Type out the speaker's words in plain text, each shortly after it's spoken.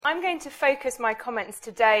I'm going to focus my comments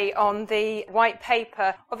today on the white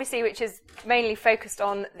paper, obviously which is mainly focused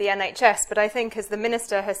on the NHS, but I think, as the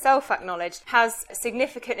Minister herself acknowledged, has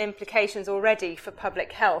significant implications already for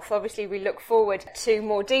public health. Obviously we look forward to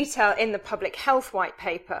more detail in the public health white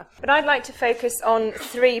paper, but I'd like to focus on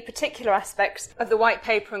three particular aspects of the white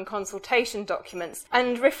paper and consultation documents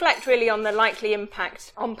and reflect really on the likely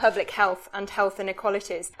impact on public health and health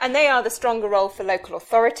inequalities. And they are the stronger role for local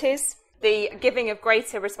authorities, the giving of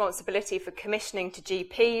greater responsibility for commissioning to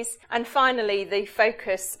GPs, and finally the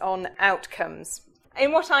focus on outcomes.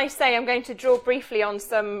 In what I say, I'm going to draw briefly on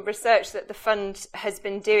some research that the Fund has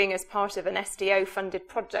been doing as part of an SDO-funded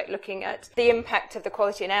project looking at the impact of the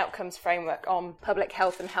Quality and Outcomes Framework on public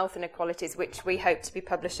health and health inequalities, which we hope to be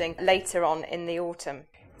publishing later on in the autumn.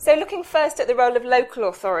 So looking first at the role of local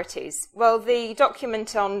authorities, well, the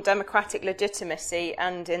document on democratic legitimacy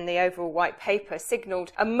and in the overall white paper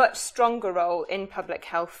signalled a much stronger role in public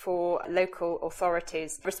health for local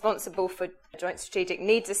authorities, responsible for joint strategic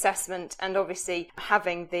needs assessment and obviously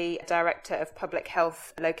having the Director of Public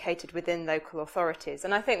Health located within local authorities.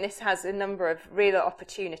 And I think this has a number of real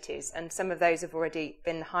opportunities, and some of those have already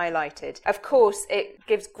been highlighted. Of course, it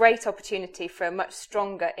gives great opportunity for a much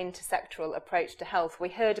stronger intersectoral approach to health. We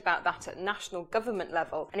heard about that at national government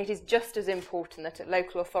level, and it is just as important that at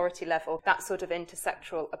local authority level that sort of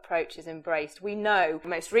intersectoral approach is embraced. We know,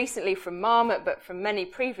 most recently from Marmot, but from many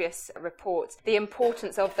previous reports, the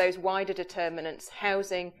importance of those wider determinants: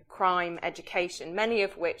 housing, crime, education, many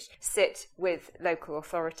of which sit with local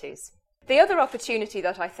authorities. The other opportunity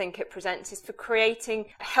that I think it presents is for creating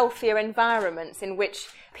healthier environments in which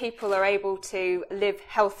people are able to live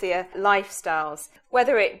healthier lifestyles,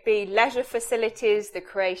 whether it be leisure facilities, the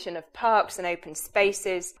creation of parks and open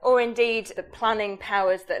spaces, or indeed the planning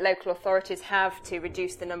powers that local authorities have to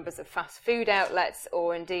reduce the numbers of fast food outlets,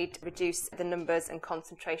 or indeed reduce the numbers and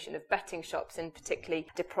concentration of betting shops in particularly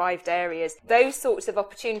deprived areas. Those sorts of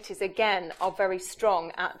opportunities, again, are very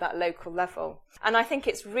strong at that local level. And I think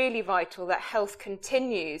it's really vital that health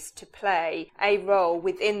continues to play a role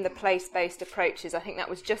within the place-based approaches. I think that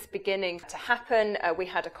was just beginning to happen. We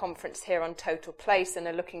had a conference here on total place and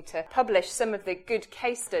are looking to publish some of the good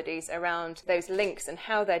case studies around those links and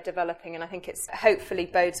how they're developing. And I think it's hopefully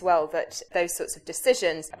bodes well that those sorts of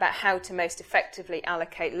decisions about how to most effectively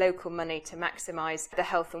allocate local money to maximise the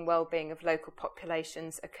health and well-being of local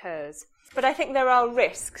populations occurs. But I think there are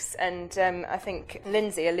risks, and I think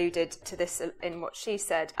Lindsay alluded to this in what she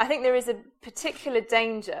said. I think there is a particular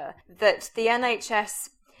danger that the NHS,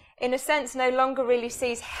 in a sense, no longer really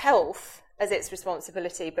sees health as its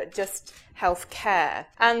responsibility, but just health care.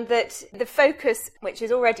 And that the focus, which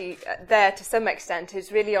is already there to some extent,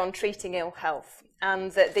 is really on treating ill health.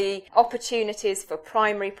 And that the opportunities for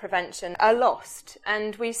primary prevention are lost.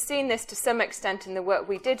 And we've seen this to some extent in the work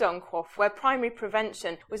we did on QOF, where primary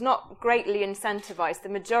prevention was not greatly incentivised. The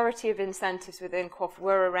majority of incentives within QOF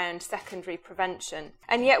were around secondary prevention.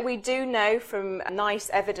 And yet we do know from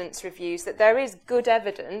NICE evidence reviews that there is good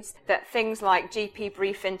evidence that things like GP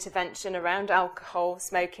brief intervention around alcohol,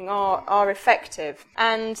 smoking are effective.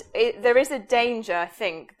 And there is a danger, I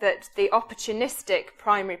think, that the opportunistic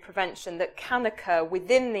primary prevention that can occur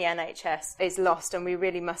within the NHS is lost, and we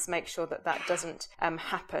really must make sure that that doesn't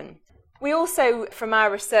happen. We also, from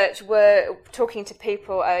our research, were talking to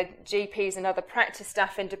people, GPs and other practice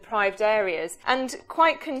staff in deprived areas, and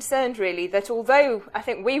quite concerned really that although I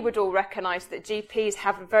think we would all recognise that GPs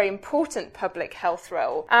have a very important public health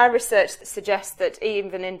role, our research suggests that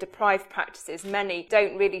even in deprived practices, many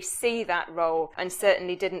don't really see that role and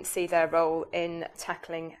certainly didn't see their role in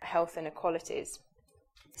tackling health inequalities.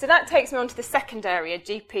 So that takes me on to the second area,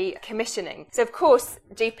 GP commissioning. So of course,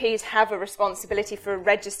 GPs have a responsibility for a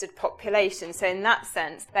registered population. So in that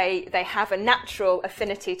sense, they have a natural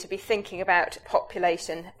affinity to be thinking about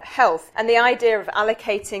population health. And the idea of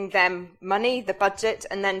allocating them money, the budget,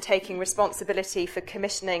 and then taking responsibility for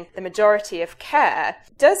commissioning the majority of care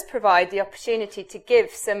does provide the opportunity to give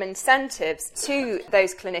some incentives to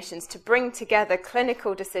those clinicians to bring together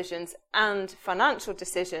clinical decisions and financial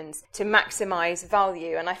decisions to maximise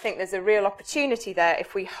value. And I think there's a real opportunity there,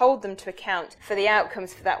 if we hold them to account for the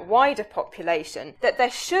outcomes for that wider population, that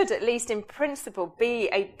there should, at least in principle, be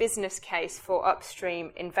a business case for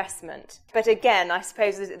upstream investment. But again, I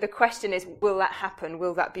suppose the question is, will that happen?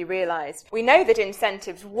 Will that be realised? We know that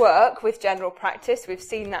incentives work with general practice. We've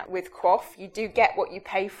seen that with QOF. You do get what you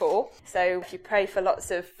pay for. So if you pay for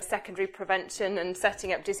lots of secondary prevention and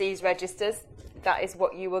setting up disease registers, that is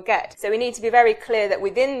what you will get. So we need to be very clear that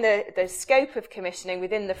within the scope of commissioning,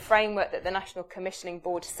 within the framework that the National Commissioning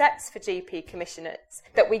Board sets for GP commissioners,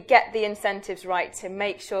 that we get the incentives right to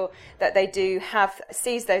make sure that they do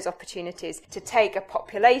seize those opportunities to take a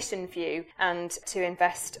population view and to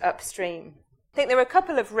invest upstream. I think there are a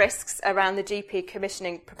couple of risks around the GP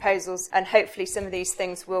commissioning proposals, and hopefully some of these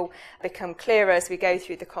things will become clearer as we go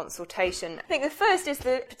through the consultation. I think the first is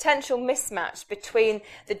the potential mismatch between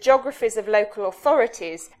the geographies of local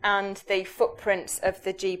authorities and the footprints of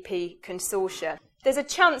the GP consortia. There's a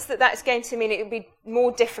chance that that's going to mean it will be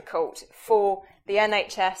more difficult for the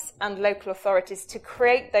NHS and local authorities to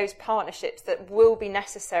create those partnerships that will be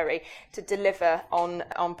necessary to deliver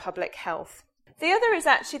on public health. The other is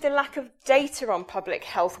actually the lack of data on public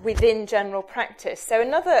health within general practice. So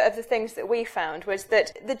another of the things that we found was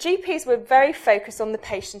that the GPs were very focused on the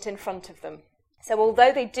patient in front of them. So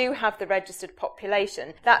although they do have the registered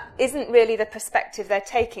population, that isn't really the perspective they're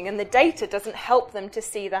taking, and the data doesn't help them to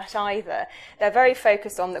see that either. They're very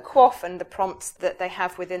focused on the QOF and the prompts that they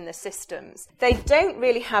have within the systems. They don't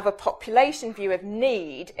really have a population view of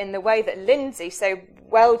need in the way that Lindsay so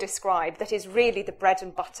well described, that is really the bread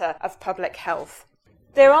and butter of public health.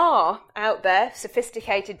 There are out there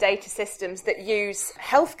sophisticated data systems that use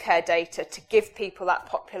healthcare data to give people that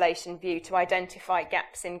population view, to identify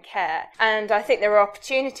gaps in care. And I think there are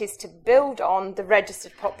opportunities to build on the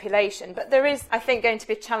registered population. But there is, I think, going to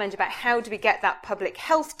be a challenge about how do we get that public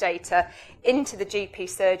health data into the GP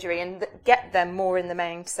surgery and get them more in the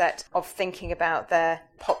mindset of thinking about their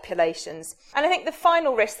populations. And I think the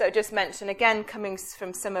final risk that I just mentioned, again coming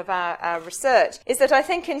from some of our research, is that I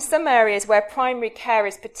think in some areas where primary care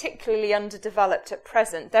is particularly underdeveloped at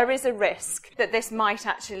present, there is a risk that this might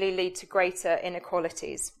actually lead to greater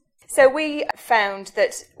inequalities. So we found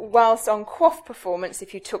that whilst on QOF performance,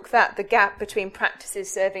 if you took that, the gap between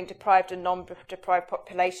practices serving deprived and non-deprived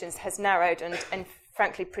populations has narrowed and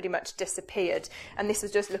frankly pretty much disappeared, and this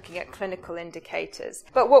was just looking at clinical indicators.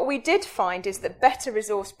 But what we did find is that better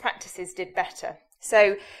resourced practices did better.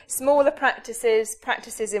 So smaller practices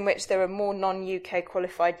in which there are more non-UK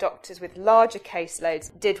qualified doctors with larger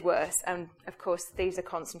caseloads did worse, and of course these are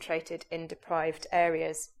concentrated in deprived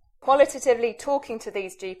areas. Qualitatively, talking to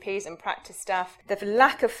these GPs and practice staff, the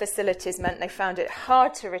lack of facilities meant they found it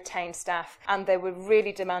hard to retain staff, and they were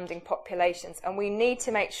really demanding populations. And we need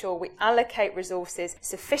to make sure we allocate resources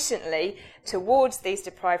sufficiently towards these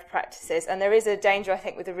deprived practices. And there is a danger, I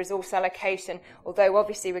think, with the resource allocation, although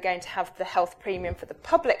obviously we're going to have the health premium for the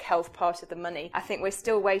public health part of the money. I think we're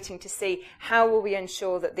still waiting to see how will we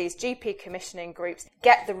ensure that these GP commissioning groups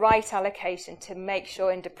get the right allocation to make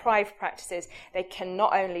sure in deprived practices they can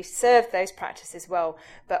not only serve those practices well,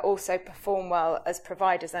 but also perform well as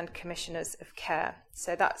providers and commissioners of care.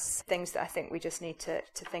 So that's things that I think we just need to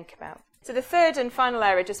think about. So the third and final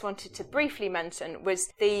area I just wanted to briefly mention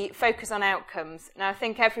was the focus on outcomes. Now I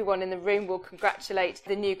think everyone in the room will congratulate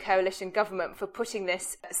the new coalition government for putting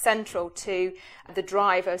this central to the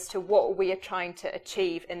drive as to what we are trying to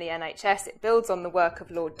achieve in the NHS. It builds on the work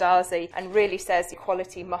of Lord Darzi and really says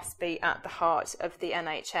equality must be at the heart of the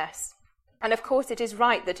NHS. And of course it is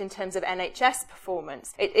right that in terms of NHS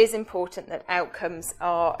performance, it is important that outcomes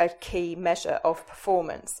are a key measure of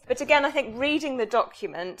performance. But again, I think reading the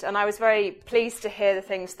document, and I was very pleased to hear the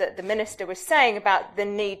things that the Minister was saying about the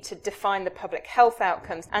need to define the public health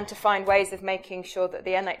outcomes and to find ways of making sure that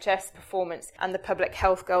the NHS performance and the public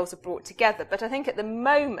health goals are brought together. But I think at the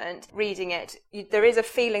moment, reading it, there is a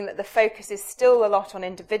feeling that the focus is still a lot on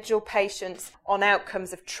individual patients, on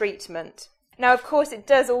outcomes of treatment. Now, of course, it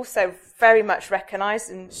does also very much recognise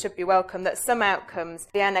and should be welcome that some outcomes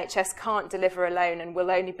the NHS can't deliver alone and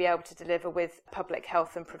will only be able to deliver with public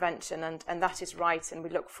health and prevention, and that is right, and we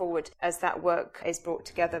look forward as that work is brought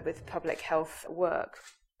together with public health work.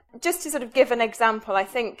 Just to sort of give an example, I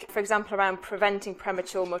think, for example, around preventing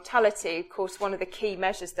premature mortality, of course, one of the key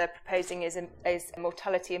measures they're proposing is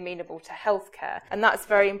mortality amenable to healthcare. And that's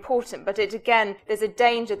very important. But again, there's a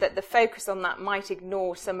danger that the focus on that might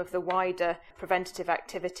ignore some of the wider preventative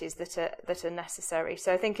activities that are necessary.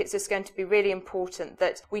 So I think it's just going to be really important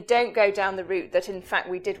that we don't go down the route that, in fact,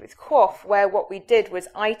 we did with QOF, where what we did was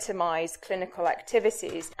itemise clinical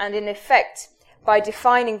activities and, in effect, by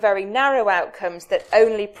defining very narrow outcomes that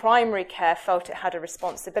only primary care felt it had a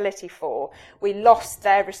responsibility for, we lost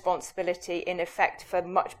their responsibility in effect for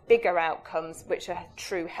much bigger outcomes, which are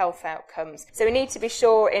true health outcomes. So we need to be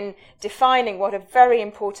sure in defining what are very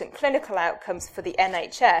important clinical outcomes for the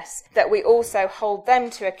NHS, that we also hold them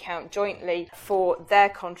to account jointly for their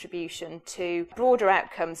contribution to broader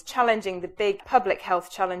outcomes, challenging the big public health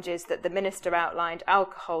challenges that the Minister outlined: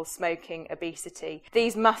 alcohol, smoking, obesity.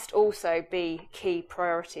 These must also be key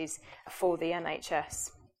priorities for the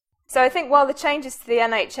NHS. So I think while the changes to the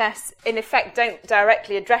NHS in effect don't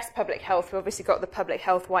directly address public health, we've obviously got the Public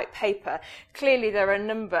Health White Paper, clearly there are a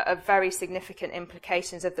number of very significant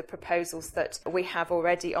implications of the proposals that we have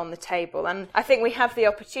already on the table. And I think we have the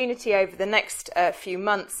opportunity over the next few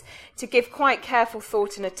months to give quite careful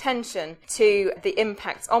thought and attention to the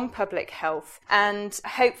impacts on public health, and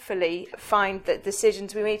hopefully find that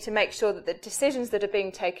we need to make sure that the decisions that are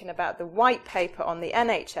being taken about the White Paper on the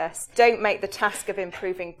NHS don't make the task of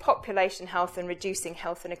improving population health and reducing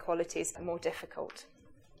health inequalities more difficult.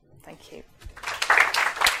 Thank you.